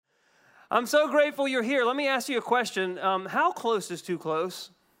I'm so grateful you're here. Let me ask you a question. How close is too close?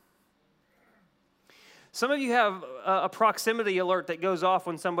 Some of you have a proximity alert that goes off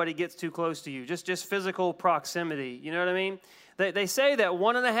when somebody gets too close to you, just physical proximity. You know what I mean? They say that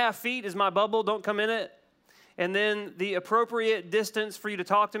 1.5 feet is my bubble, don't come in it. And then the appropriate distance for you to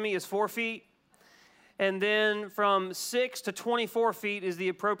talk to me is 4 feet. And then from 6 to 24 feet is the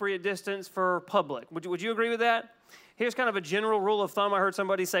appropriate distance for public. Would you agree with that? Here's kind of a general rule of thumb I heard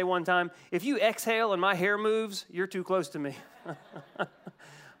somebody say one time. If you exhale and my hair moves, you're too close to me.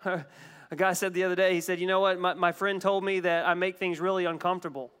 A guy said the other day, he said, you know what, my friend told me that I make things really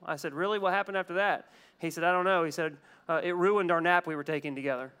uncomfortable. I said, really? What happened after that? He said, I don't know. He said, it ruined our nap we were taking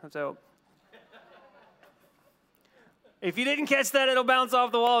together. So if you didn't catch that, it'll bounce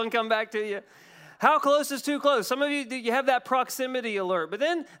off the wall and come back to you. How close is too close? Some of you have that proximity alert. But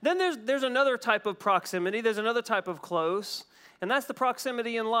then there's another type of proximity. There's another type of close. And that's the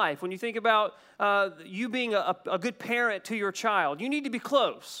proximity in life. When you think about you being a good parent to your child, you need to be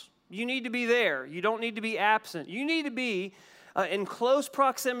close. You need to be there. You don't need to be absent. You need to be in close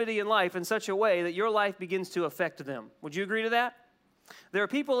proximity in life in such a way that your life begins to affect them. Would you agree to that? There are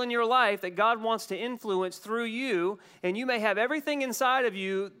people in your life that God wants to influence through you, and you may have everything inside of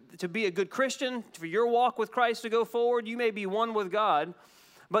you to be a good Christian, for your walk with Christ to go forward. You may be one with God,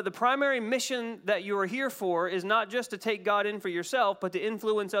 but the primary mission that you are here for is not just to take God in for yourself, but to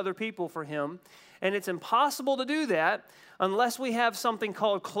influence other people for Him. And it's impossible to do that unless we have something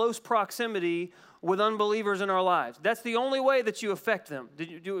called close proximity with unbelievers in our lives. That's the only way that you affect them. Do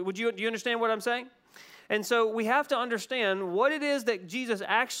you understand what I'm saying? And so we have to understand what it is that Jesus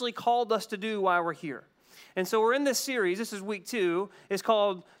actually called us to do while we're here. And so we're in this series, this is week 2, it's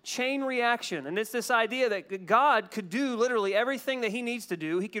called Chain Reaction. And it's this idea that God could do literally everything that He needs to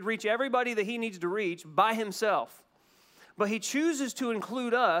do. He could reach everybody that He needs to reach by Himself. But He chooses to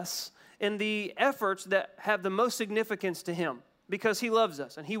include us in the efforts that have the most significance to Him, because He loves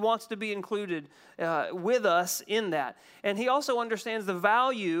us and He wants to be included with us in that. And He also understands the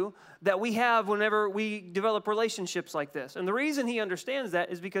value that we have whenever we develop relationships like this. And the reason He understands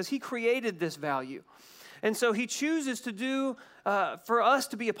that is because He created this value. And so He chooses to do for us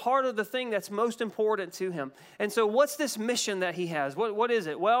to be a part of the thing that's most important to Him. And so what's this mission that He has? What is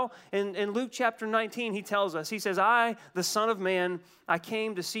it? Well, in Luke chapter 19, He tells us, He says, I, the Son of Man, I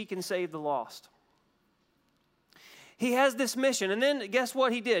came to seek and save the lost. He has this mission, and then guess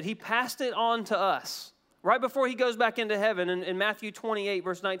what He did? He passed it on to us. Right before He goes back into heaven, in Matthew 28,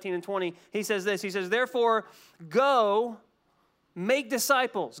 verse 19 and 20, He says this. He says, therefore, go make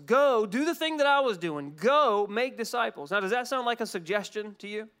disciples. Go, do the thing that I was doing. Go, make disciples. Now, does that sound like a suggestion to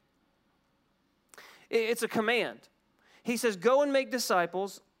you? It's a command. He says, go and make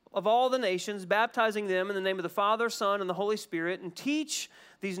disciples of all the nations, baptizing them in the name of the Father, Son, and the Holy Spirit, and teach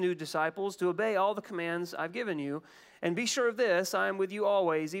these new disciples to obey all the commands I've given you. And be sure of this, I am with you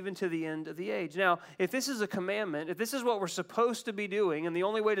always, even to the end of the age. Now, if this is a commandment, if this is what we're supposed to be doing, and the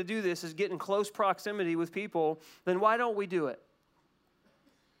only way to do this is get in close proximity with people, then why don't we do it?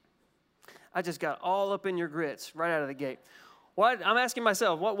 I just got all up in your grits right out of the gate. I'm asking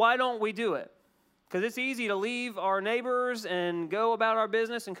myself, why don't we do it? Because it's easy to leave our neighbors and go about our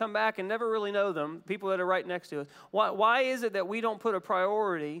business and come back and never really know them, people that are right next to us. Why is it that we don't put a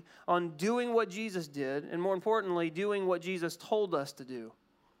priority on doing what Jesus did, and more importantly, doing what Jesus told us to do?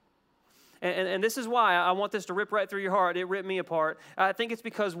 And this is why I want this to rip right through your heart. It ripped me apart. I think it's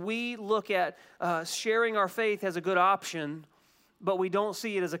because we look at sharing our faith as a good option, but we don't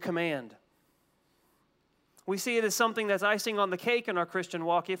see it as a command. We see it as something that's icing on the cake in our Christian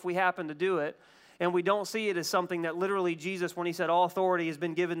walk if we happen to do it. And we don't see it as something that literally Jesus, when He said, all authority has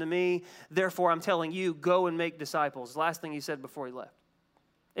been given to me, therefore I'm telling you, go and make disciples. Last thing He said before He left.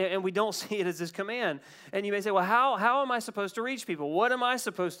 And we don't see it as His command. And you may say, well, how am I supposed to reach people? What am I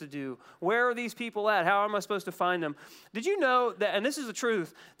supposed to do? Where are these people at? How am I supposed to find them? Did you know that, and this is the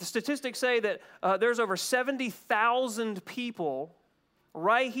truth, the statistics say that there's over 70,000 people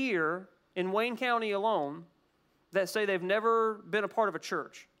right here in Wayne County alone that say they've never been a part of a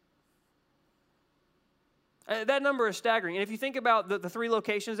church. That number is staggering. And if you think about the 3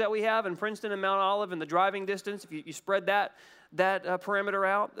 locations that we have in Princeton and Mount Olive and the driving distance, if you spread that perimeter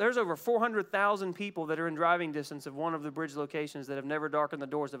out, there's over 400,000 people that are in driving distance of one of the bridge locations that have never darkened the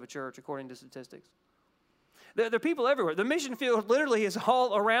doors of a church, according to statistics. There are people everywhere. The mission field literally is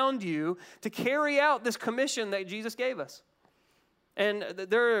all around you to carry out this commission that Jesus gave us. And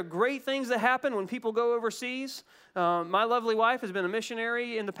there are great things that happen when people go overseas. My lovely wife has been a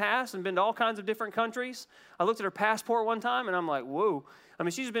missionary in the past and been to all kinds of different countries. I looked at her passport one time and I'm like, whoa. I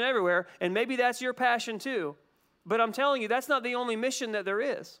mean, she's been everywhere, and maybe that's your passion too. But I'm telling you, that's not the only mission that there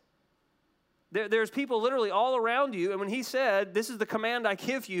is. There's people literally all around you. And when he said, this is the command I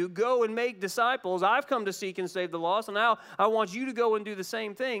give you, go and make disciples. I've come to seek and save the lost, and now I want you to go and do the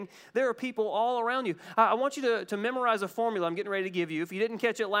same thing. There are people all around you. I want you to memorize a formula I'm getting ready to give you. If you didn't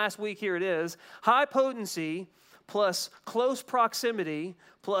catch it last week, here it is. High potency plus close proximity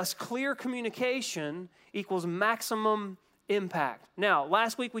plus clear communication equals maximum impact. Now,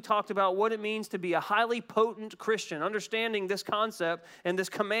 last week we talked about what it means to be a highly potent Christian, understanding this concept and this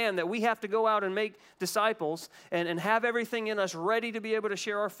command that we have to go out and make disciples and have everything in us ready to be able to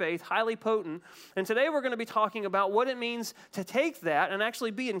share our faith, highly potent. And today we're going to be talking about what it means to take that and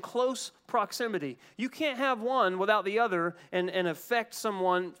actually be in close proximity. You can't have one without the other and affect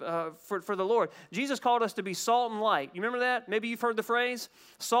someone for the Lord. Jesus called us to be salt and light. You remember that? Maybe you've heard the phrase.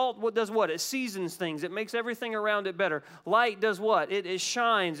 Salt does what? It seasons things. It makes everything around it better. Light does what? It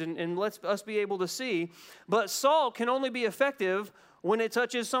shines and lets us be able to see. But salt can only be effective when it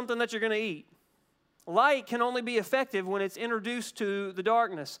touches something that you're going to eat. Light can only be effective when it's introduced to the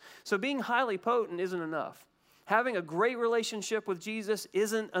darkness. So being highly potent isn't enough. Having a great relationship with Jesus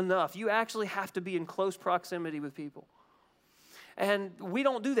isn't enough. You actually have to be in close proximity with people. And we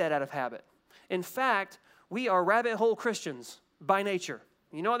don't do that out of habit. In fact, we are rabbit hole Christians by nature.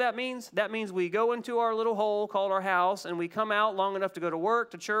 You know what that means? That means we go into our little hole called our house, and we come out long enough to go to work,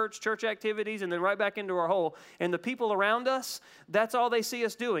 to church activities, and then right back into our hole. And the people around us, that's all they see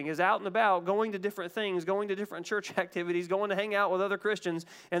us doing, is out and about, going to different things, going to different church activities, going to hang out with other Christians,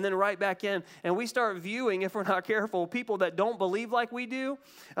 and then right back in. And we start viewing, if we're not careful, people that don't believe like we do,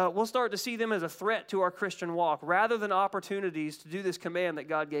 we'll start to see them as a threat to our Christian walk, rather than opportunities to do this command that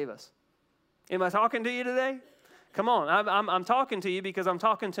God gave us. Am I talking to you today? Come on, I'm talking to you because I'm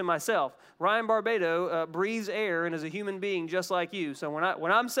talking to myself. Ryan Barbado breathes air and is a human being just like you. So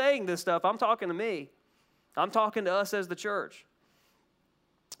when I'm saying this stuff, I'm talking to me. I'm talking to us as the church.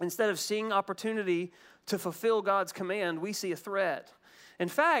 Instead of seeing opportunity to fulfill God's command, we see a threat. In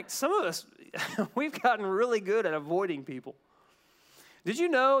fact, some of us, we've gotten really good at avoiding people. Did you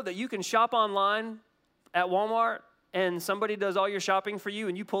know that you can shop online at Walmart and somebody does all your shopping for you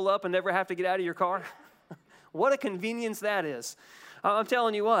and you pull up and never have to get out of your car? What a convenience that is. I'm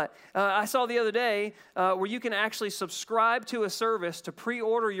telling you what. I saw the other day where you can actually subscribe to a service to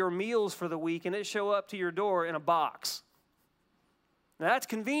pre-order your meals for the week and it show up to your door in a box. Now, that's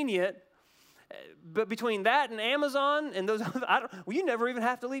convenient, but between that and Amazon and those, you never even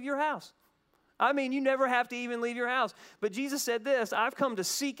have to leave your house. I mean, you never have to even leave your house. But Jesus said this, I've come to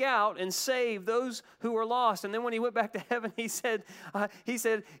seek out and save those who are lost. And then when he went back to heaven, he said,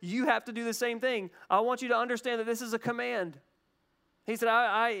 you have to do the same thing. I want you to understand that this is a command. He said,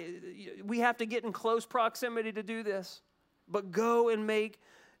 we have to get in close proximity to do this. But go and make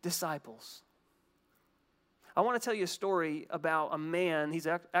disciples. I want to tell you a story about a man. He's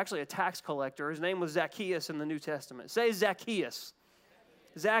actually a tax collector. His name was Zacchaeus in the New Testament. Say Zacchaeus.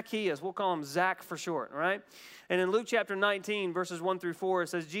 Zacchaeus, we'll call him Zach for short, all right? And in Luke chapter 19, verses 1 through 4, it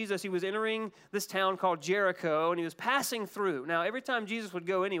says, Jesus, he was entering this town called Jericho, and he was passing through. Now, every time Jesus would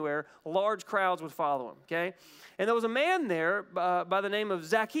go anywhere, large crowds would follow him, okay? And there was a man there by the name of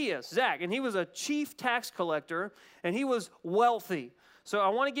Zacchaeus, Zach, and he was a chief tax collector, and he was wealthy. So I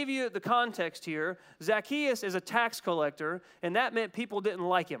want to give you the context here. Zacchaeus is a tax collector, and that meant people didn't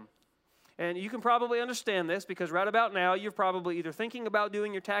like him. And you can probably understand this because right about now, you're probably either thinking about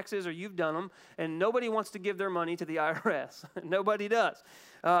doing your taxes or you've done them, and nobody wants to give their money to the IRS. Nobody does.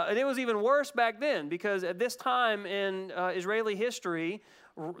 And it was even worse back then because at this time in Israeli history,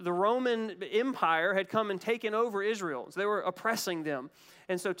 the Roman Empire had come and taken over Israel. So they were oppressing them.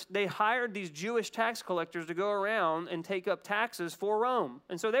 And so they hired these Jewish tax collectors to go around and take up taxes for Rome.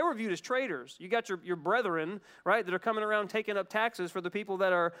 And so they were viewed as traitors. You got your brethren, right, that are coming around taking up taxes for the people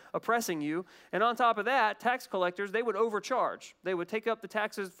that are oppressing you. And on top of that, tax collectors, they would overcharge. They would take up the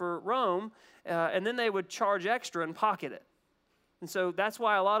taxes for Rome, and then they would charge extra and pocket it. And so that's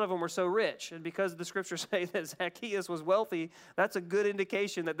why a lot of them were so rich. And because the scriptures say that Zacchaeus was wealthy, that's a good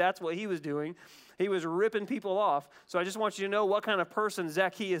indication that that's what he was doing. He was ripping people off. So I just want you to know what kind of person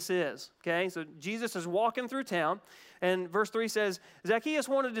Zacchaeus is. Okay, so Jesus is walking through town. And verse 3 says, Zacchaeus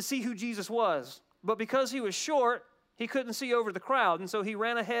wanted to see who Jesus was. But because he was short, he couldn't see over the crowd. And so he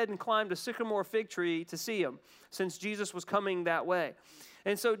ran ahead and climbed a sycamore fig tree to see him, since Jesus was coming that way.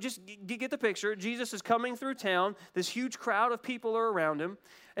 And so just get the picture. Jesus is coming through town. This huge crowd of people are around him.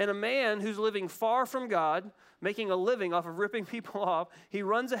 And a man who's living far from God, making a living off of ripping people off, he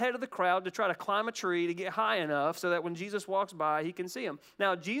runs ahead of the crowd to try to climb a tree to get high enough so that when Jesus walks by, he can see him.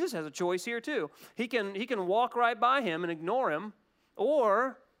 Now, Jesus has a choice here too. He can walk right by him and ignore him,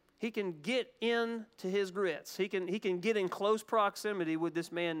 or he can get into his grits. He can get in close proximity with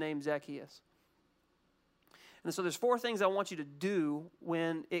this man named Zacchaeus. And so there's 4 things I want you to do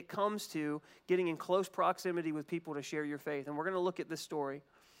when it comes to getting in close proximity with people to share your faith. And we're going to look at this story.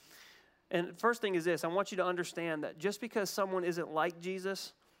 And first thing is this. I want you to understand that just because someone isn't like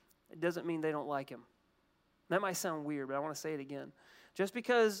Jesus, it doesn't mean they don't like him. That might sound weird, but I want to say it again. Just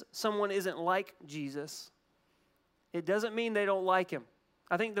because someone isn't like Jesus, it doesn't mean they don't like him.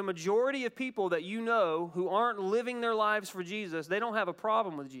 I think the majority of people that you know who aren't living their lives for Jesus, they don't have a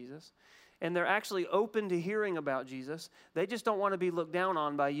problem with Jesus, and they're actually open to hearing about Jesus. They just don't want to be looked down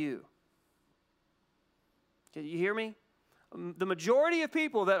on by you. Did you hear me? The majority of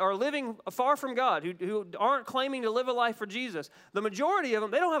people that are living far from God, who aren't claiming to live a life for Jesus, the majority of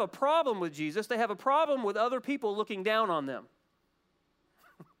them, they don't have a problem with Jesus. They have a problem with other people looking down on them.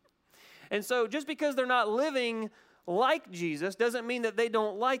 And so just because they're not living like Jesus doesn't mean that they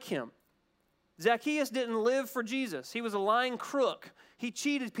don't like him. Zacchaeus didn't live for Jesus. He was a lying crook. He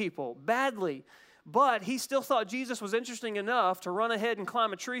cheated people badly. But he still thought Jesus was interesting enough to run ahead and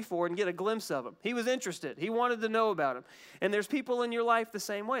climb a tree for it and get a glimpse of him. He was interested. He wanted to know about him. And there's people in your life the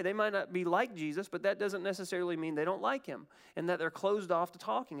same way. They might not be like Jesus, but that doesn't necessarily mean they don't like him and that they're closed off to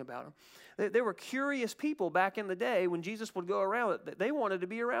talking about him. There were curious people back in the day when Jesus would go around. They wanted to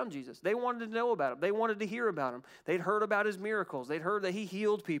be around Jesus. They wanted to know about him. They wanted to hear about him. They'd heard about his miracles. They'd heard that he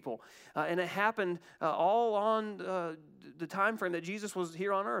healed people. And it happened all on the time frame that Jesus was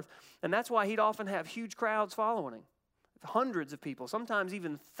here on earth. And that's why he'd often have huge crowds following him. Hundreds of people, sometimes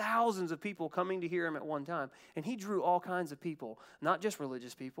even thousands of people coming to hear him at one time. And he drew all kinds of people, not just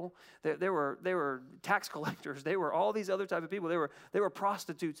religious people. There were tax collectors. They were all these other type of people. They were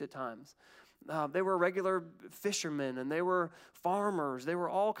prostitutes at times. They were regular fishermen, and they were farmers. They were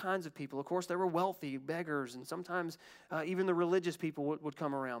all kinds of people. Of course, they were wealthy, beggars, and sometimes even the religious people would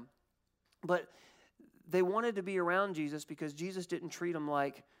come around. But they wanted to be around Jesus because Jesus didn't treat them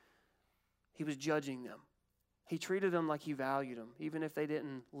like he was judging them. He treated them like he valued them, even if they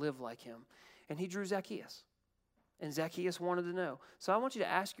didn't live like him. And he drew Zacchaeus. And Zacchaeus wanted to know. So I want you to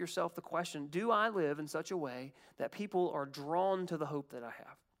ask yourself the question, do I live in such a way that people are drawn to the hope that I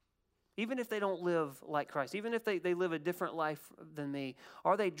have? Even if they don't live like Christ, even if they live a different life than me,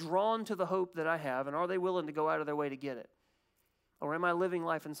 are they drawn to the hope that I have, and are they willing to go out of their way to get it? Or am I living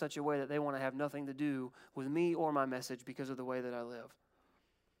life in such a way that they want to have nothing to do with me or my message because of the way that I live?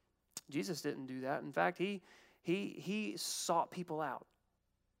 Jesus didn't do that. In fact, he sought people out.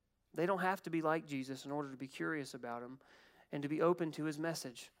 They don't have to be like Jesus in order to be curious about him and to be open to his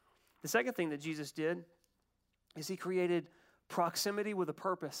message. The second thing that Jesus did is he created proximity with a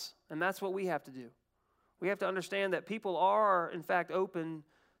purpose, and that's what we have to do. We have to understand that people are, in fact, open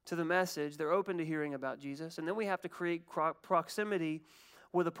to the message. They're open to hearing about Jesus, and then we have to create proximity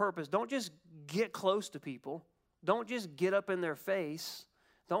with a purpose. Don't just get close to people. Don't just get up in their face.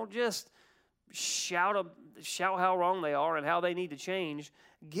 Don't just shout how wrong they are and how they need to change.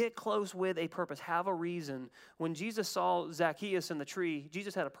 Get close with a purpose. Have a reason. When Jesus saw Zacchaeus in the tree,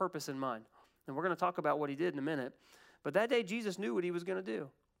 Jesus had a purpose in mind. And we're going to talk about what he did in a minute. But that day, Jesus knew what he was going to do.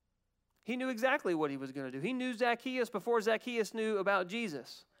 He knew exactly what he was going to do. He knew Zacchaeus before Zacchaeus knew about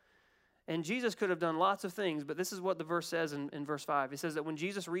Jesus. And Jesus could have done lots of things, but this is what the verse says in verse 5. It says that when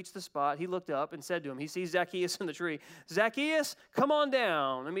Jesus reached the spot, he looked up and said to him, he sees Zacchaeus in the tree, Zacchaeus, come on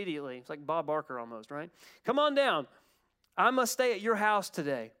down immediately. It's like Bob Barker almost, right? Come on down. I must stay at your house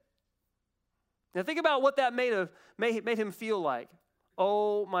today. Now think about what that made him feel like.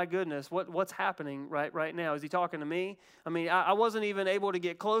 Oh my goodness, what's happening right now? Is he talking to me? I mean, I wasn't even able to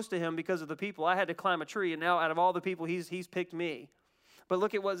get close to him because of the people. I had to climb a tree, and now out of all the people, he's picked me. But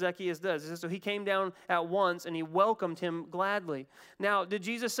look at what Zacchaeus does. It says, so he came down at once, and he welcomed him gladly. Now, did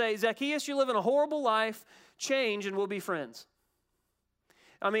Jesus say, Zacchaeus, you live in a horrible life, change, and we'll be friends?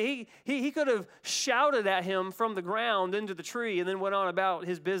 I mean, he could have shouted at him from the ground into the tree and then went on about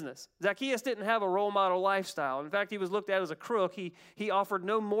his business. Zacchaeus didn't have a role model lifestyle. In fact, he was looked at as a crook. He offered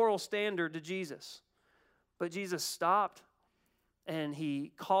no moral standard to Jesus. But Jesus stopped, and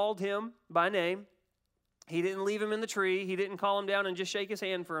he called him by name. He didn't leave him in the tree. He didn't call him down and just shake his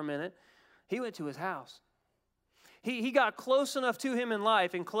hand for a minute. He went to his house. He got close enough to him in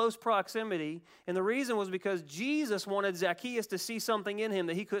life, in close proximity, and the reason was because Jesus wanted Zacchaeus to see something in him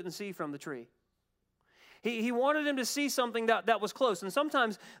that he couldn't see from the tree. He wanted him to see something that was close. And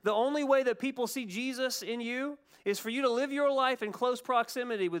sometimes the only way that people see Jesus in you is for you to live your life in close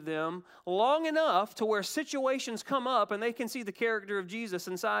proximity with them long enough to where situations come up and they can see the character of Jesus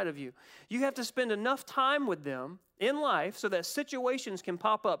inside of you. You have to spend enough time with them in life so that situations can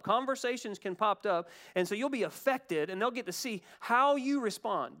pop up, conversations can pop up, and so you'll be affected, and they'll get to see how you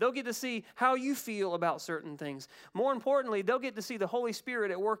respond. They'll get to see how you feel about certain things. More importantly, they'll get to see the Holy Spirit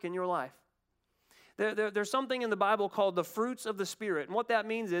at work in your life. There's something in the Bible called the fruits of the Spirit. And what that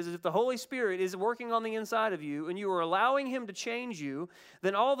means is if the Holy Spirit is working on the inside of you and you are allowing Him to change you,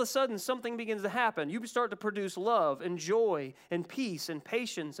 then all of a sudden something begins to happen. You start to produce love and joy and peace and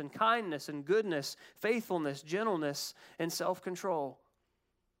patience and kindness and goodness, faithfulness, gentleness, and self-control.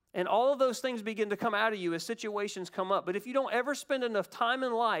 And all of those things begin to come out of you as situations come up. But if you don't ever spend enough time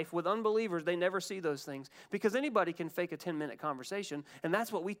in life with unbelievers, they never see those things. Because anybody can fake a 10-minute conversation, and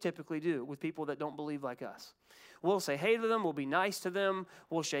that's what we typically do with people that don't believe like us. We'll say hey to them, we'll be nice to them,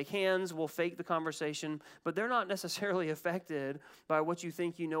 we'll shake hands, we'll fake the conversation, but they're not necessarily affected by what you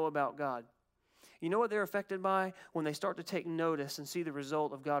think you know about God. You know what they're affected by? When they start to take notice and see the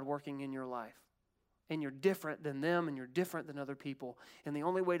result of God working in your life. And you're different than them, and you're different than other people. And the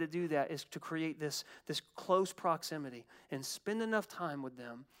only way to do that is to create this close proximity and spend enough time with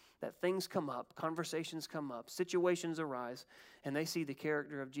them that things come up, conversations come up, situations arise, and they see the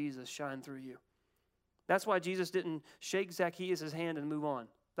character of Jesus shine through you. That's why Jesus didn't shake Zacchaeus' hand and move on.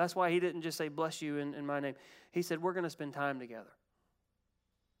 That's why He didn't just say, bless you in my name. He said, we're going to spend time together.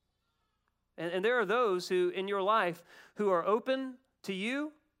 And there are those who, in your life, who are open to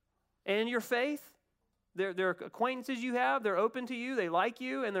you and your faith. They're acquaintances you have, they're open to you, they like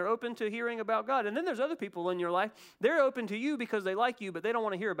you, and they're open to hearing about God. And then there's other people in your life, they're open to you because they like you, but they don't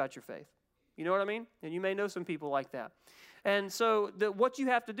want to hear about your faith. You know what I mean? And you may know some people like that. And so what you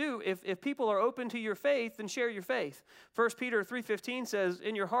have to do, if people are open to your faith, then share your faith. 1 Peter 3:15 says,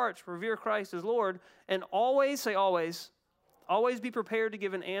 in your hearts, revere Christ as Lord, and always, say always be prepared to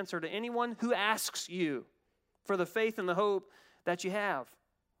give an answer to anyone who asks you for the faith and the hope that you have.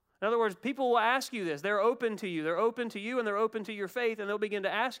 In other words, people will ask you this. They're open to you. They're open to you and they're open to your faith, and they'll begin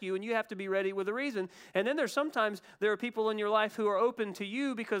to ask you, and you have to be ready with a reason. And then sometimes there are people in your life who are open to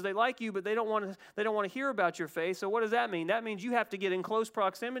you because they like you, but they don't want to hear about your faith. So what does that mean? That means you have to get in close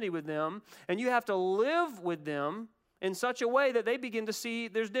proximity with them, and you have to live with them in such a way that they begin to see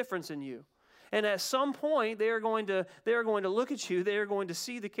there's difference in you. And at some point, they are going to look at you. They are going to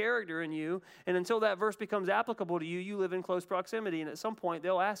see the character in you. And until that verse becomes applicable to you, you live in close proximity. And at some point,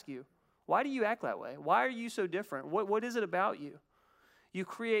 they'll ask you, why do you act that way? Why are you so different? What is it about you? You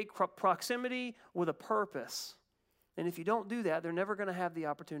create proximity with a purpose. And if you don't do that, they're never going to have the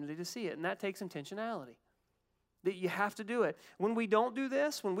opportunity to see it. And that takes intentionality. That you have to do it. When we don't do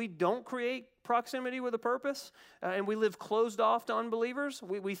this, when we don't create proximity with a purpose, and we live closed off to unbelievers,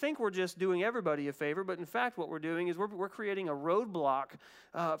 we think we're just doing everybody a favor, but in fact what we're doing is we're creating a roadblock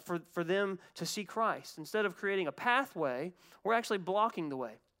for them to see Christ. Instead of creating a pathway, we're actually blocking the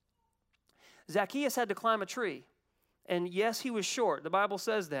way. Zacchaeus had to climb a tree. And yes, he was short. The Bible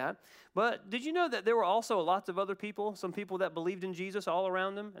says that. But did you know that there were also lots of other people, some people that believed in Jesus all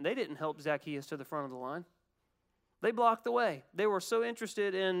around him, and they didn't help Zacchaeus to the front of the line? They blocked the way. They were so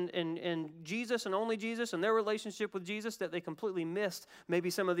interested in Jesus and only Jesus and their relationship with Jesus that they completely missed maybe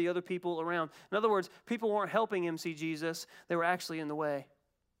some of the other people around. In other words, people weren't helping him see Jesus. They were actually in the way.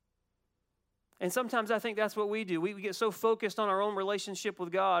 And sometimes I think that's what we do. We get so focused on our own relationship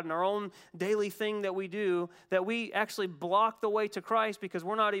with God and our own daily thing that we do that we actually block the way to Christ because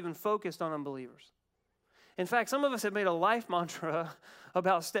we're not even focused on unbelievers. In fact, some of us have made a life mantra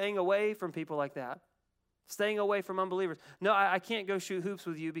about staying away from people like that. Staying away from unbelievers. No, I can't go shoot hoops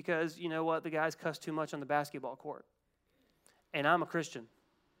with you because, you know what, the guys cuss too much on the basketball court. And I'm a Christian.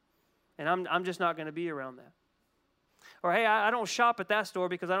 And I'm just not going to be around that. Or, hey, I don't shop at that store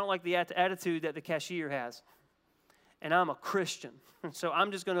because I don't like the attitude that the cashier has. And I'm a Christian. So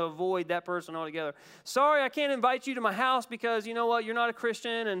I'm just going to avoid that person altogether. Sorry, I can't invite you to my house because, you know what, you're not a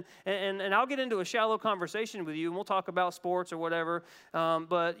Christian. And I'll get into a shallow conversation with you, and we'll talk about sports or whatever.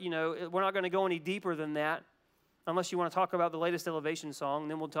 But, you know, we're not going to go any deeper than that unless you want to talk about the latest Elevation song,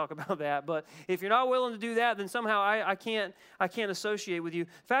 then we'll talk about that. But if you're not willing to do that, then somehow I can't associate with you.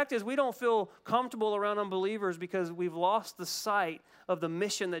 Fact is, we don't feel comfortable around unbelievers because we've lost the sight of the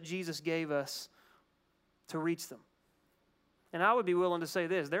mission that Jesus gave us to reach them. And I would be willing to say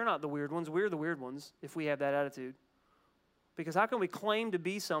this, they're not the weird ones, we're the weird ones if we have that attitude. Because how can we claim to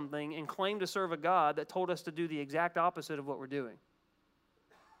be something and claim to serve a God that told us to do the exact opposite of what we're doing?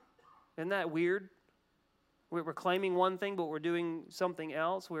 Isn't that weird? We're claiming one thing, but we're doing something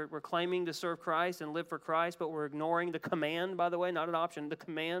else. We're claiming to serve Christ and live for Christ, but we're ignoring the command, by the way, not an option, the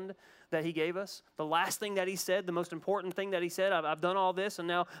command that He gave us. The last thing that He said, the most important thing that He said, I've done all this, and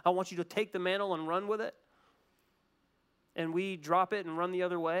now I want you to take the mantle and run with it. And we drop it and run the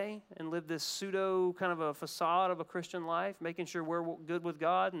other way and live this pseudo kind of a facade of a Christian life, making sure we're good with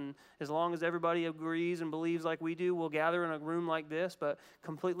God. And as long as everybody agrees and believes like we do, we'll gather in a room like this, but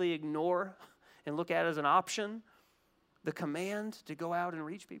completely ignore and look at it as an option the command to go out and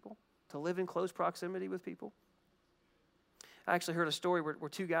reach people. to live in close proximity with people? I actually heard a story where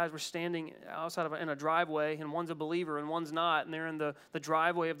two guys were standing outside in a driveway, and one's a believer and one's not, and they're in the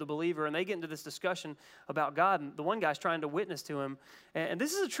driveway of the believer, and they get into this discussion about God, and the one guy's trying to witness to him. And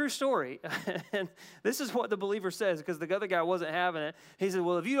this is a true story, and this is what the believer says, because the other guy wasn't having it. He said,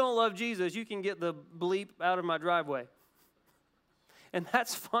 well, if you don't love Jesus, you can get the bleep out of my driveway. And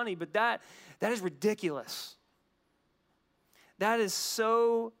that's funny, but that is ridiculous. That is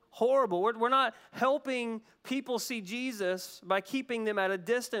so horrible. We're not helping people see Jesus by keeping them at a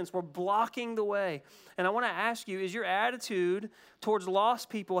distance. We're blocking the way. And I want to ask you, is your attitude towards lost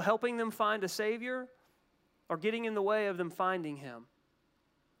people helping them find a Savior or getting in the way of them finding Him?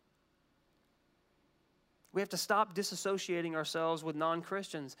 We have to stop disassociating ourselves with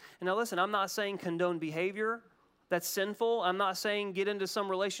non-Christians. And now listen, I'm not saying condone behavior that's sinful. I'm not saying get into some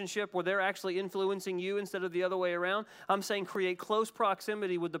relationship where they're actually influencing you instead of the other way around. I'm saying create close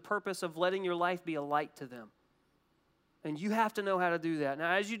proximity with the purpose of letting your life be a light to them. And you have to know how to do that.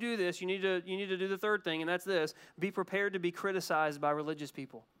 Now, as you do this, you need to do the third thing, and that's this. Be prepared to be criticized by religious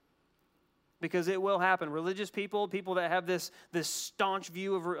people. Because it will happen. Religious people that have this staunch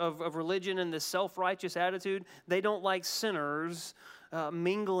view of religion and this self-righteous attitude, they don't like sinners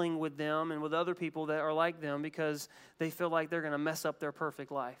mingling with them and with other people that are like them because they feel like they're going to mess up their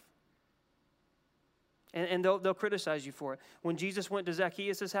perfect life. And they'll criticize you for it. When Jesus went to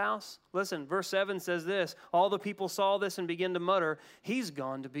Zacchaeus' house, listen, verse 7 says this, all the people saw this and began to mutter, he's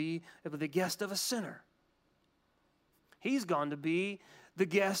gone to be the guest of a sinner. He's gone to be the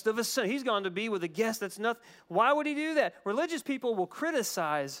guest of a sinner. He's gone to be with a guest that's nothing. Why would he do that? Religious people will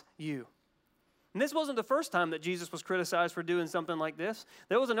criticize you. And this wasn't the first time that Jesus was criticized for doing something like this.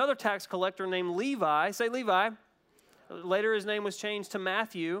 There was another tax collector named Levi. Say Levi. Later his name was changed to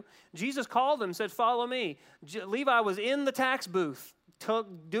Matthew. Jesus called him, said, follow me. Levi was in the tax booth,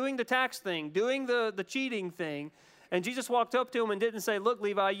 doing the tax thing, doing the cheating thing. And Jesus walked up to him and didn't say, look,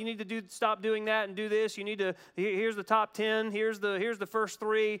 Levi, you need to stop doing that and do this. You need to, here's the top 10. Here's the first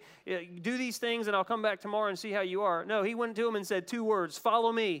 3. Do these things and I'll come back tomorrow and see how you are. No, he went to him and said 2 words,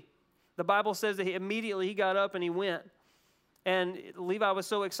 follow me. The Bible says that immediately he got up and he went. And Levi was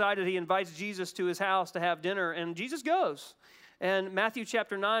so excited, he invites Jesus to his house to have dinner, and Jesus goes. And Matthew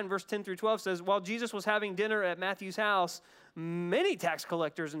chapter 9, verse 10 through 12 says, while Jesus was having dinner at Matthew's house, many tax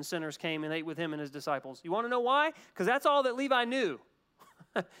collectors and sinners came and ate with him and his disciples. You want to know why? Because that's all that Levi knew.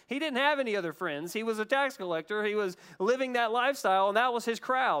 He didn't have any other friends. He was a tax collector. He was living that lifestyle, and that was his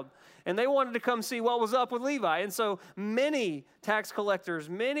crowd. And they wanted to come see what was up with Levi. And so many tax collectors,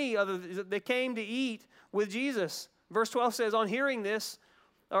 they came to eat with Jesus. Verse 12 says, on hearing this,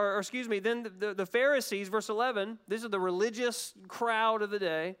 then the Pharisees, verse 11, these are the religious crowd of the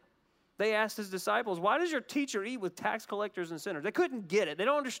day. They asked his disciples, why does your teacher eat with tax collectors and sinners? They couldn't get it. They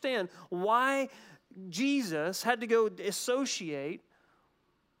don't understand why Jesus had to go associate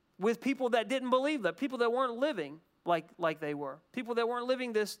with people that didn't believe that, people that weren't living like they were, people that weren't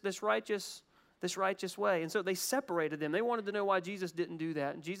living this righteous way. And so they separated them. They wanted to know why Jesus didn't do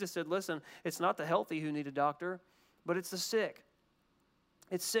that. And Jesus said, listen, it's not the healthy who need a doctor, but it's the sick.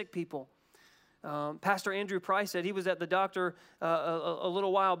 It's sick people. Pastor Andrew Price said he was at the doctor a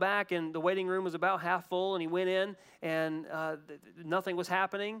little while back, and the waiting room was about half full, and he went in, and nothing was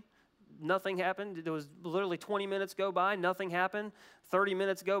happening. Nothing happened. There was literally 20 minutes go by, nothing happened. 30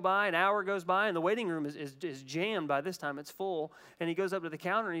 minutes go by, an hour goes by, and the waiting room is jammed by this time. It's full. And he goes up to the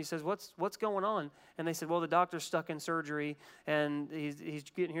counter and he says, what's going on? And they said, well, the doctor's stuck in surgery, and he's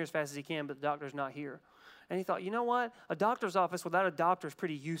getting here as fast as he can, but the doctor's not here. And he thought, you know what? A doctor's office without a doctor is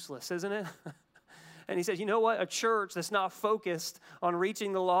pretty useless, isn't it? And he said, you know what? A church that's not focused on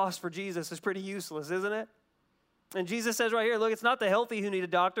reaching the lost for Jesus is pretty useless, isn't it? And Jesus says right here, look, it's not the healthy who need a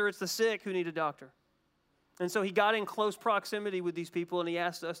doctor, it's the sick who need a doctor. And so he got in close proximity with these people, and he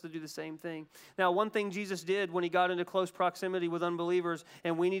asked us to do the same thing. Now, one thing Jesus did when he got into close proximity with unbelievers,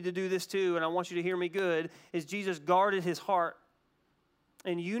 and we need to do this too, and I want you to hear me good, is Jesus guarded his heart.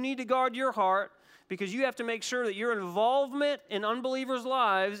 And you need to guard your heart because you have to make sure that your involvement in unbelievers'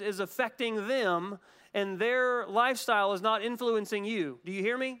 lives is affecting them and their lifestyle is not influencing you. Do you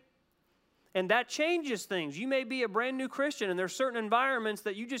hear me? And that changes things. You may be a brand new Christian, and there's certain environments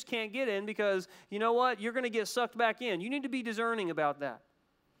that you just can't get in because, you know what, you're going to get sucked back in. You need to be discerning about that.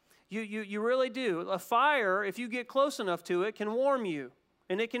 You really do. A fire, if you get close enough to it, can warm you,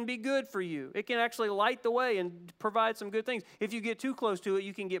 and it can be good for you. It can actually light the way and provide some good things. If you get too close to it,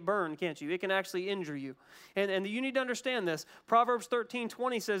 you can get burned, can't you? It can actually injure you. And you need to understand this. Proverbs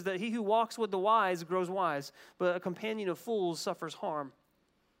 13:20 says that he who walks with the wise grows wise, but a companion of fools suffers harm.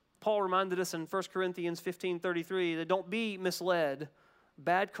 Paul reminded us in 1 Corinthians 15:33 that don't be misled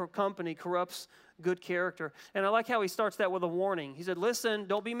Bad company corrupts good character. And I like how he starts that with a warning. He said, listen,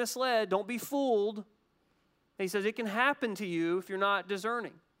 don't be misled. Don't be fooled. And he says, it can happen to you if you're not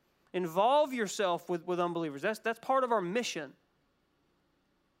discerning. Involve yourself with unbelievers. That's part of our mission.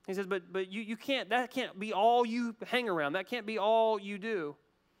 He says, but you can't, that can't be all you hang around. That can't be all you do.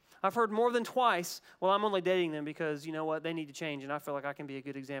 I've heard more than twice, well, I'm only dating them because, you know what, they need to change, and I feel like I can be a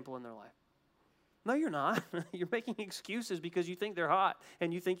good example in their life. No, you're not. You're making excuses because you think they're hot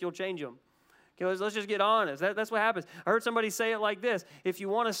and you think you'll change them. Okay, let's just get honest. That's what happens. I heard somebody say it like this: if you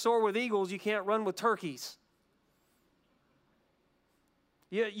want to soar with eagles, you can't run with turkeys.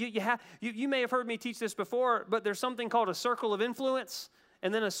 You may have heard me teach this before, but there's something called a circle of influence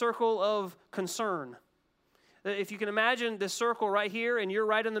and then a circle of concern. If you can imagine this circle right here and you're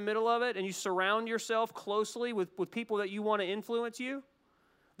right in the middle of it and you surround yourself closely with people that you want to influence you,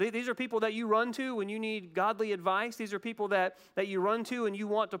 these are people that you run to when you need godly advice. These are people that you run to and you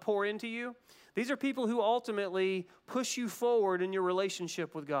want to pour into you. These are people who ultimately push you forward in your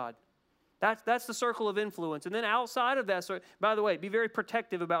relationship with God. That's the circle of influence. And then outside of that, by the way, be very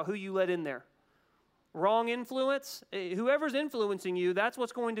protective about who you let in there. Wrong influence, whoever's influencing you, that's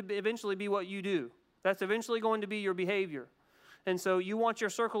what's going to eventually be what you do. That's eventually going to be your behavior. And so you want your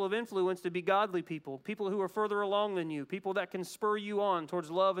circle of influence to be godly people, people who are further along than you, people that can spur you on towards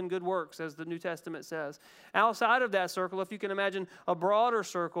love and good works, as the New Testament says. Outside of that circle, if you can imagine a broader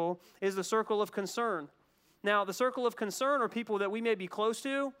circle, is the circle of concern. Now, the circle of concern are people that we may be close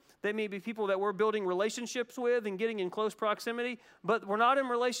to. They may be people that we're building relationships with and getting in close proximity, but we're not in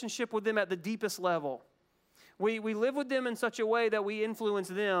relationship with them at the deepest level. We live with them in such a way that we influence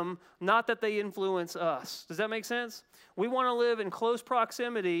them, not that they influence us. Does that make sense? We want to live in close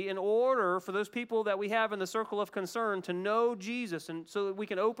proximity in order for those people that we have in the circle of concern to know Jesus, and so that we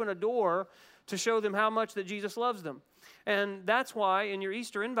can open a door to show them how much that Jesus loves them. And that's why in your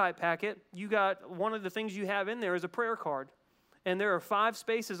Easter invite packet, you got one of the things you have in there is a prayer card. And there are 5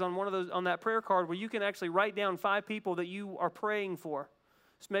 spaces on that prayer card where you can actually write down 5 people that you are praying for.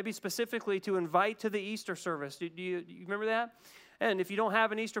 Maybe specifically to invite to the Easter service. Do you remember that? And if you don't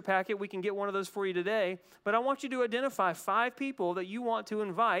have an Easter packet, we can get one of those for you today. But I want you to identify 5 people that you want to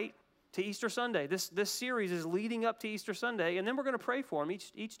invite to Easter Sunday. This series is leading up to Easter Sunday, and then we're going to pray for them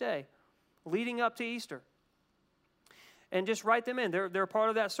each day, leading up to Easter. And just write them in. They're part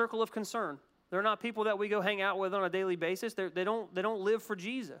of that circle of concern. They're not people that we go hang out with on a daily basis. They don't live for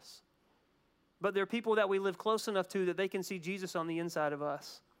Jesus. But they're people that we live close enough to that they can see Jesus on the inside of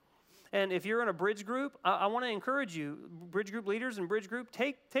us. And if you're in a bridge group, I want to encourage you, bridge group leaders and bridge group,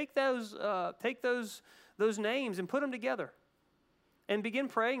 take those names and put them together and begin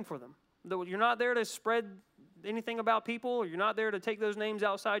praying for them. You're not there to spread anything about people, or you're not there to take those names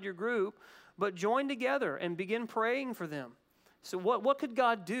outside your group, but join together and begin praying for them. So what could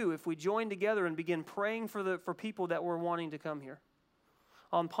God do if we join together and begin praying for people that we're wanting to come here?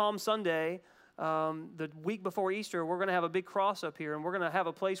 On Palm Sunday, the week before Easter, we're going to have a big cross up here, and we're going to have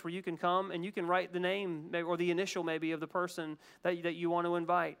a place where you can come and you can write the name or the initial maybe of the person that you want to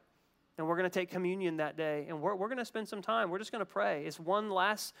invite. And we're going to take communion that day, and we're going to spend some time. We're just going to pray. It's one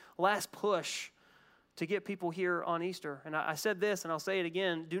last push to get people here on Easter. And I said this, and I'll say it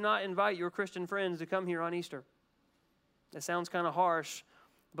again: do not invite your Christian friends to come here on Easter. It sounds kind of harsh,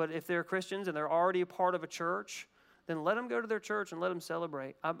 but if they're Christians and they're already a part of a church, then let them go to their church and let them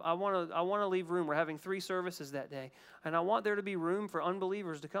celebrate. I want to leave room. We're having 3 services that day, and I want there to be room for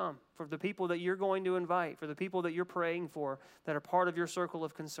unbelievers to come, for the people that you're going to invite, for the people that you're praying for that are part of your circle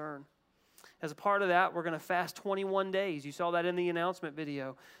of concern. As a part of that, we're going to fast 21 days. You saw that in the announcement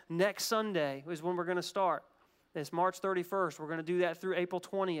video. Next Sunday is when we're going to start. It's March 31st. We're going to do that through April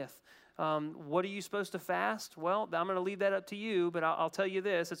 20th. What are you supposed to fast? Well, I'm going to leave that up to you, but I'll tell you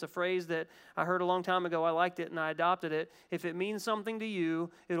this. It's a phrase that I heard a long time ago. I liked it, and I adopted it. If it means something to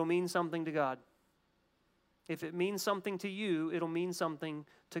you, it'll mean something to God. If it means something to you, it'll mean something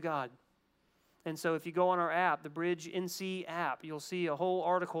to God. And so if you go on our app, the Bridge NC app, you'll see a whole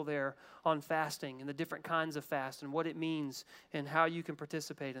article there on fasting and the different kinds of fast and what it means and how you can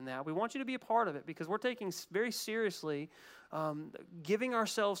participate in that. We want you to be a part of it because we're taking very seriously giving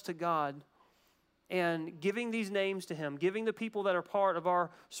ourselves to God and giving these names to Him, giving the people that are part of our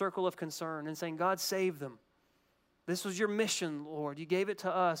circle of concern and saying, God, save them. This was your mission, Lord. You gave it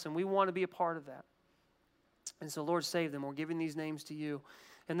to us, and we want to be a part of that. And so, Lord, save them. We're giving these names to you.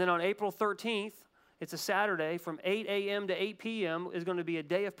 And then on April 13th, it's a Saturday, from 8 a.m. to 8 p.m. is going to be a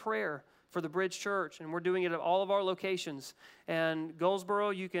day of prayer for the Bridge Church, and we're doing it at all of our locations. And Goldsboro,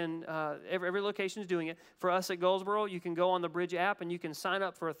 you can, every location is doing it. For us at Goldsboro, you can go on the Bridge app and you can sign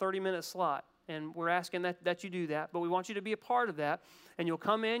up for a 30-minute slot. and we're asking that you do that. But we want you to be a part of that. And you'll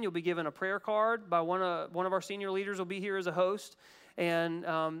come in, you'll be given a prayer card by one of our senior leaders will be here as a host. And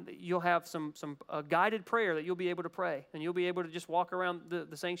you'll have some guided prayer that you'll be able to pray. And you'll be able to just walk around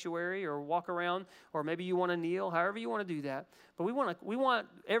the sanctuary or walk around, or maybe you want to kneel, however you want to do that. But we want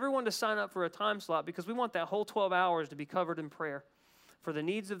everyone to sign up for a time slot, because we want that whole 12 hours to be covered in prayer for the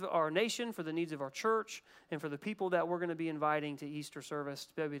needs of our nation, for the needs of our church, and for the people that we're going to be inviting to Easter service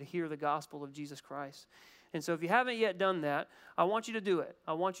to be able to hear the gospel of Jesus Christ. And so if you haven't yet done that, I want you to do it.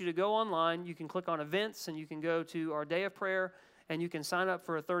 I want you to go online. You can click on events, and you can go to our day of prayer, and you can sign up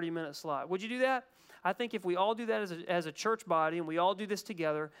for a 30-minute slot. Would you do that? I think if we all do that as a church body, and we all do this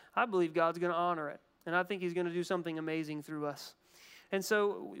together, I believe God's going to honor it. And I think he's going to do something amazing through us. And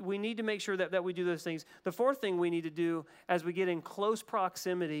so we need to make sure that we do those things. The fourth thing we need to do as we get in close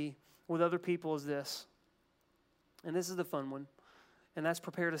proximity with other people is this. And this is the fun one. And that's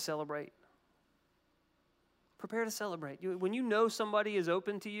prepare to celebrate. Prepare to celebrate. When you know somebody is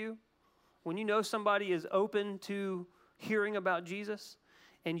open to you, when you know somebody is open to hearing about Jesus,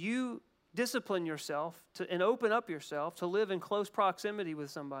 and you discipline yourself and open up yourself to live in close proximity with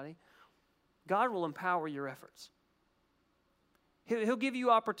somebody, God will empower your efforts. He'll give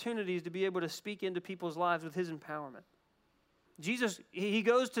you opportunities to be able to speak into people's lives with his empowerment. Jesus, he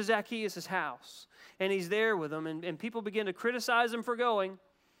goes to Zacchaeus' house, and he's there with him, and people begin to criticize him for going.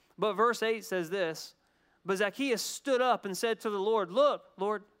 But verse 8 says this, but Zacchaeus stood up and said to the Lord, look,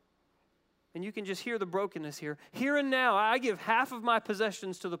 Lord, and you can just hear the brokenness here. Here and now, I give half of my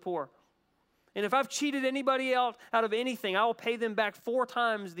possessions to the poor. And if I've cheated anybody out of anything, I will pay them back 4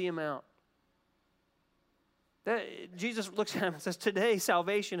 times the amount. Jesus looks at him and says, today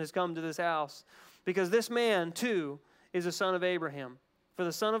salvation has come to this house, because this man too is a son of Abraham. For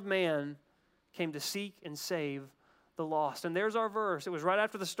the Son of Man came to seek and save the lost. And there's our verse. It was right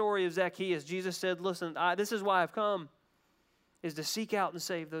after the story of Zacchaeus. Jesus said, listen, this is why I've come, is to seek out and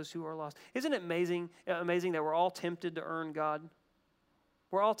save those who are lost. Isn't it amazing that we're all tempted to earn God?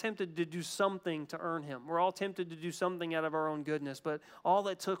 We're all tempted to do something to earn him. We're all tempted to do something out of our own goodness. But all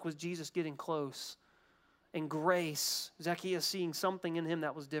it took was Jesus getting close and grace, Zacchaeus seeing something in him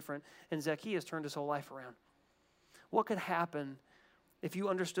that was different, and Zacchaeus turned his whole life around. What could happen if you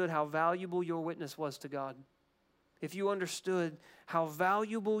understood how valuable your witness was to God? If you understood how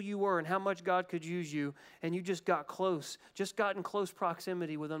valuable you were and how much God could use you, and you just got in close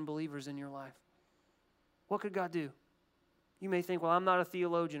proximity with unbelievers in your life? What could God do? You may think, well, I'm not a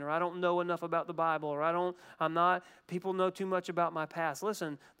theologian, or I don't know enough about the Bible, or people know too much about my past.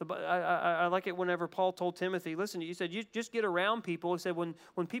 Listen, I like it whenever Paul told Timothy, listen, he said, you just get around people. He said, when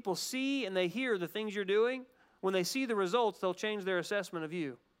people see and they hear the things you're doing, when they see the results, they'll change their assessment of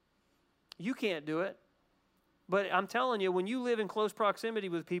you. You can't do it. But I'm telling you, when you live in close proximity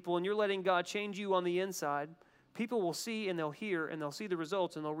with people and you're letting God change you on the inside, people will see and they'll hear and they'll see the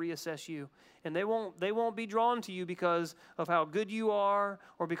results and they'll reassess you. And they won't be drawn to you because of how good you are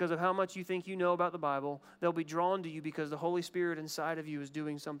or because of how much you think you know about the Bible. They'll be drawn to you because the Holy Spirit inside of you is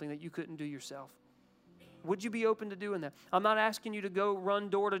doing something that you couldn't do yourself. Would you be open to doing that? I'm not asking you to go run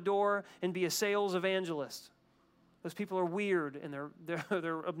door to door and be a sales evangelist. Those people are weird and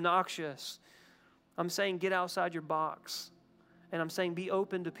they're obnoxious. I'm saying get outside your box. And I'm saying be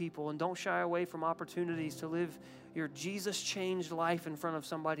open to people and don't shy away from opportunities to live your Jesus-changed life in front of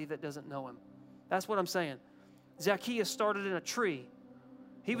somebody that doesn't know him. That's what I'm saying. Zacchaeus started in a tree.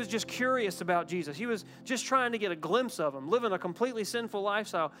 He was just curious about Jesus. He was just trying to get a glimpse of him, living a completely sinful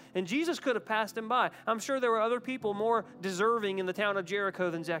lifestyle. And Jesus could have passed him by. I'm sure there were other people more deserving in the town of Jericho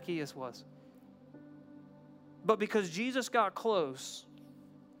than Zacchaeus was. But because Jesus got close,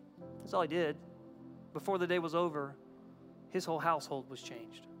 that's all he did. Before the day was over, his whole household was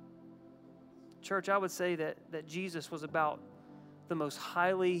changed. Church, I would say that Jesus was about the most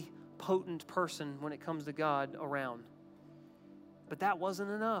highly potent person when it comes to God around. But that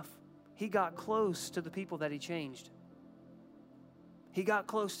wasn't enough. He got close to the people that he changed. He got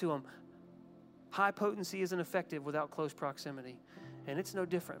close to them. High potency isn't effective without close proximity. And it's no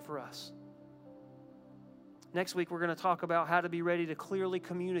different for us. Next week, we're going to talk about how to be ready to clearly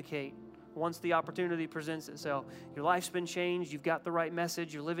communicate once the opportunity presents itself. Your life's been changed. You've got the right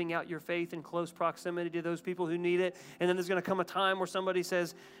message. You're living out your faith in close proximity to those people who need it. And then there's going to come a time where somebody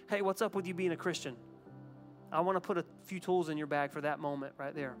says, hey, what's up with you being a Christian? I want to put a few tools in your bag for that moment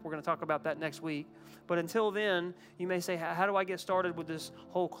right there. We're going to talk about that next week. But until then, you may say, how do I get started with this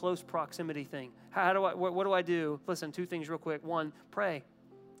whole close proximity thing? What do I do? Listen, 2 things real quick. 1, pray.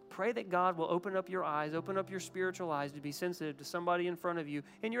 Pray that God will open up your eyes, open up your spiritual eyes to be sensitive to somebody in front of you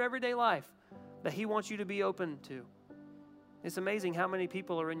in your everyday life that he wants you to be open to. It's amazing how many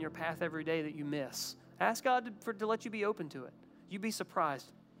people are in your path every day that you miss. Ask God to let you be open to it. You'd be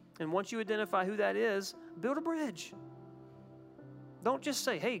surprised. And once you identify who that is, build a bridge. Don't just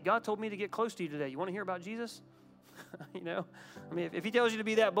say, hey, God told me to get close to you today. You want to hear about Jesus? You know? I mean, if he tells you to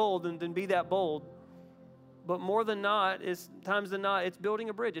be that bold, then be that bold. But more than not, times than not, it's building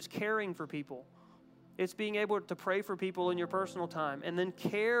a bridge. It's caring for people. It's being able to pray for people in your personal time and then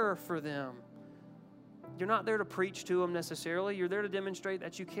care for them. You're not there to preach to them necessarily. You're there to demonstrate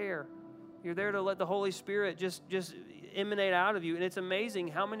that you care. You're there to let the Holy Spirit just emanate out of you. And it's amazing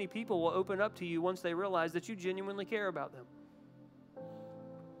how many people will open up to you once they realize that you genuinely care about them.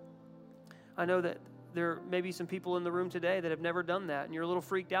 I know that there may be some people in the room today that have never done that, and you're a little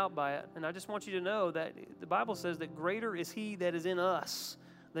freaked out by it. And I just want you to know that the Bible says that greater is he that is in us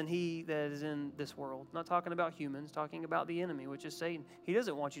than he that is in this world. Not talking about humans, talking about the enemy, which is Satan. He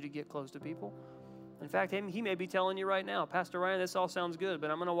doesn't want you to get close to people. In fact, he may be telling you right now, Pastor Ryan, this all sounds good,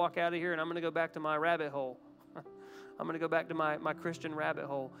 but I'm going to walk out of here and I'm going to go back to my rabbit hole. I'm going to go back to my Christian rabbit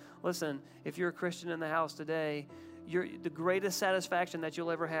hole. Listen, if you're a Christian in the house today, the greatest satisfaction that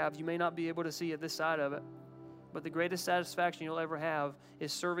you'll ever have, you may not be able to see it this side of it, but the greatest satisfaction you'll ever have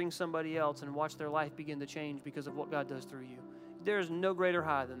is serving somebody else and watch their life begin to change because of what God does through you. There's no greater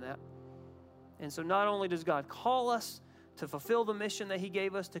high than that. And so not only does God call us to fulfill the mission that he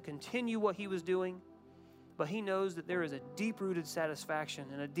gave us, to continue what he was doing, but he knows that there is a deep-rooted satisfaction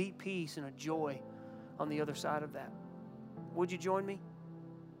and a deep peace and a joy on the other side of that. Would you join me?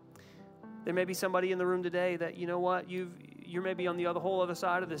 There may be somebody in the room today that, you know what, you're maybe on the whole other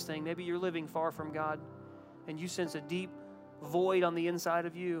side of this thing. Maybe you're living far from God, and you sense a deep void on the inside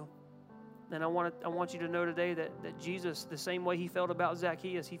of you. And I want you to know today that Jesus, the same way he felt about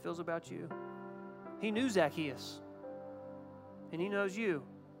Zacchaeus, he feels about you. He knew Zacchaeus, and he knows you.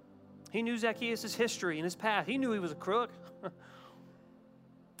 He knew Zacchaeus' history and his path. He knew he was a crook.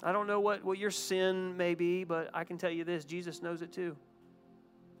 I don't know what your sin may be, but I can tell you this, Jesus knows it too.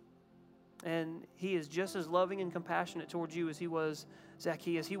 And he is just as loving and compassionate towards you as he was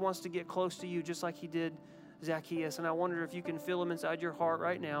Zacchaeus. He wants to get close to you just like he did Zacchaeus. And I wonder if you can feel him inside your heart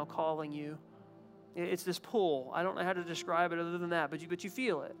right now calling you. It's this pull. I don't know how to describe it other than that, but you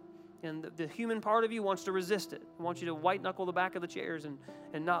feel it. And the human part of you wants to resist it. It wants you to white-knuckle the back of the chairs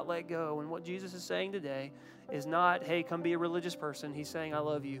and not let go. And what Jesus is saying today is not, hey, come be a religious person. He's saying, I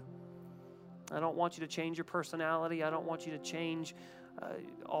love you. I don't want you to change your personality. I don't want you to change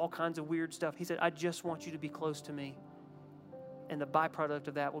all kinds of weird stuff. He said, I just want you to be close to me. And the byproduct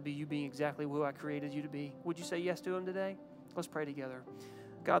of that will be you being exactly who I created you to be. Would you say yes to him today? Let's pray together.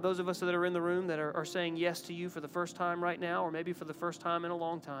 God, those of us that are in the room that are saying yes to you for the first time right now, or maybe for the first time in a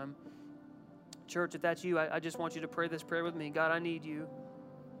long time, church, if that's you, I just want you to pray this prayer with me. God, I need you.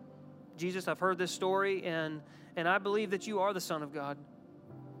 Jesus, I've heard this story, and I believe that you are the Son of God.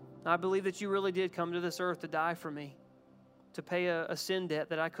 I believe that you really did come to this earth to die for me, to pay a sin debt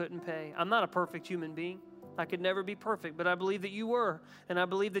that I couldn't pay. I'm not a perfect human being. I could never be perfect, but I believe that you were, and I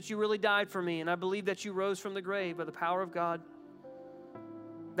believe that you really died for me, and I believe that you rose from the grave by the power of God.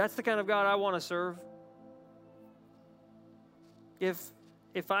 That's the kind of God I want to serve.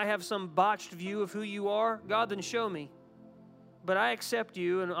 If I have some botched view of who you are, God, then show me. But I accept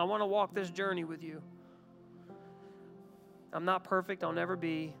you, and I want to walk this journey with you. I'm not perfect. I'll never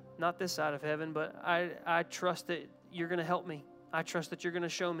be, not this side of heaven, but I trust that you're going to help me. I trust that you're going to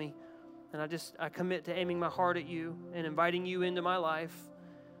show me. And I commit to aiming my heart at you and inviting you into my life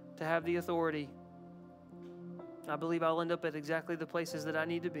to have the authority. I believe I'll end up at exactly the places that I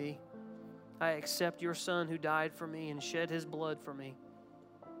need to be. I accept your Son who died for me and shed his blood for me.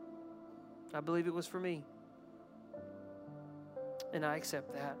 I believe it was for me. And I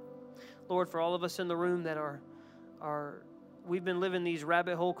accept that. Lord, for all of us in the room that we've been living these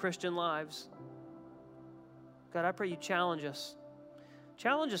rabbit hole Christian lives, God, I pray you challenge us.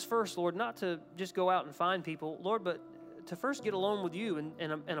 Challenge us first, Lord, not to just go out and find people, Lord, but to first get alone with you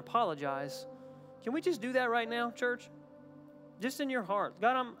and apologize. Can we just do that right now, church? Just in your heart.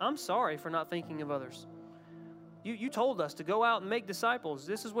 God, I'm sorry for not thinking of others. You told us to go out and make disciples.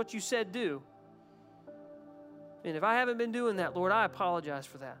 This is what you said do. And if I haven't been doing that, Lord, I apologize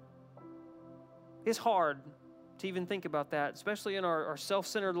for that. It's hard to even think about that, especially in our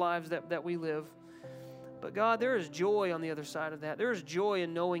self-centered lives that we live. But God, there is joy on the other side of that. There is joy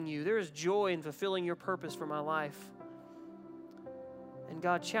in knowing you. There is joy in fulfilling your purpose for my life. And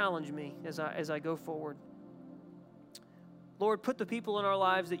God, challenge me as I go forward. Lord, put the people in our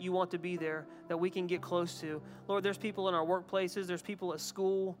lives that you want to be there, that we can get close to. Lord, there's people in our workplaces. There's people at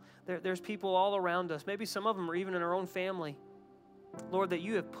school. There's people all around us. Maybe some of them are even in our own family. Lord, that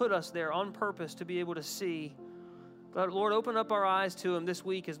you have put us there on purpose to be able to see But Lord, open up our eyes to them this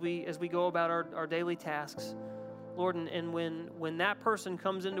week as we go about our daily tasks. Lord, and when that person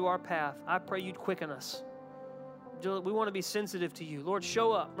comes into our path, I pray you'd quicken us. We want to be sensitive to you. Lord,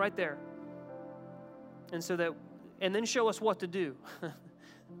 show up right there. And then show us what to do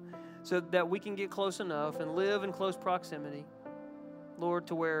so that we can get close enough and live in close proximity, Lord,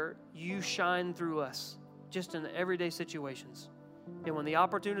 to where you shine through us just in the everyday situations. And when the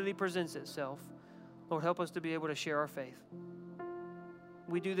opportunity presents itself, Lord, help us to be able to share our faith.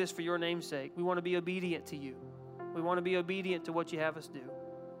 We do this for your name's sake. We want to be obedient to you. We want to be obedient to what you have us do.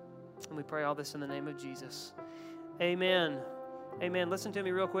 And we pray all this in the name of Jesus. Amen. Amen. Listen to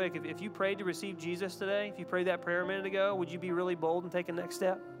me real quick. If you prayed to receive Jesus today, if you prayed that prayer a minute ago, would you be really bold and take a next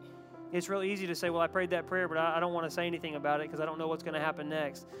step? It's really easy to say, well, I prayed that prayer, but I don't want to say anything about it because I don't know what's going to happen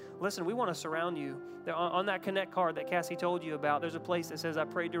next. Listen, we want to surround you. On that Connect card that Cassie told you about, there's a place that says, I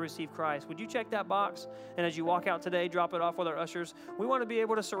prayed to receive Christ. Would you check that box? And as you walk out today, drop it off with our ushers. We want to be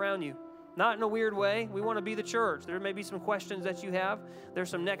able to surround you. Not in a weird way. We want to be the church. There may be some questions that you have. There's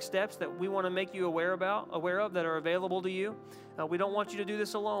some next steps that we want to make you aware of that are available to you. We don't want you to do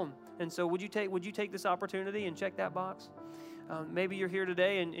this alone. And so would you take this opportunity and check that box? Maybe you're here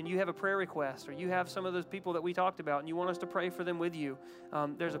today and you have a prayer request, or you have some of those people that we talked about and you want us to pray for them with you.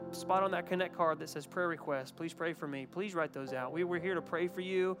 There's a spot on that Connect card that says prayer request. Please pray for me. Please write those out. We're here to pray for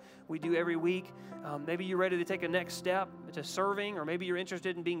you. We do every week. Maybe you're ready to take a next step to serving, or maybe you're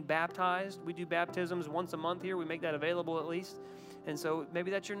interested in being baptized. We do baptisms once a month here. We make that available at least. And so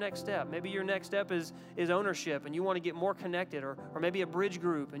maybe that's your next step. Maybe your next step is ownership, and you want to get more connected, or maybe a bridge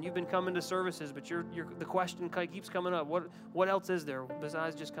group, and you've been coming to services, but the question keeps coming up. What else is there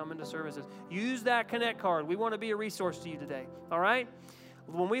besides just coming to services? Use that Connect card. We want to be a resource to you today. All right?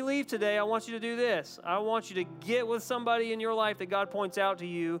 When we leave today, I want you to do this. I want you to get with somebody in your life that God points out to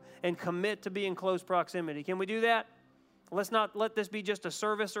you and commit to be in close proximity. Can we do that? Let's not let this be just a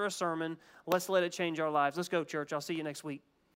service or a sermon. Let's let it change our lives. Let's go, church. I'll see you next week.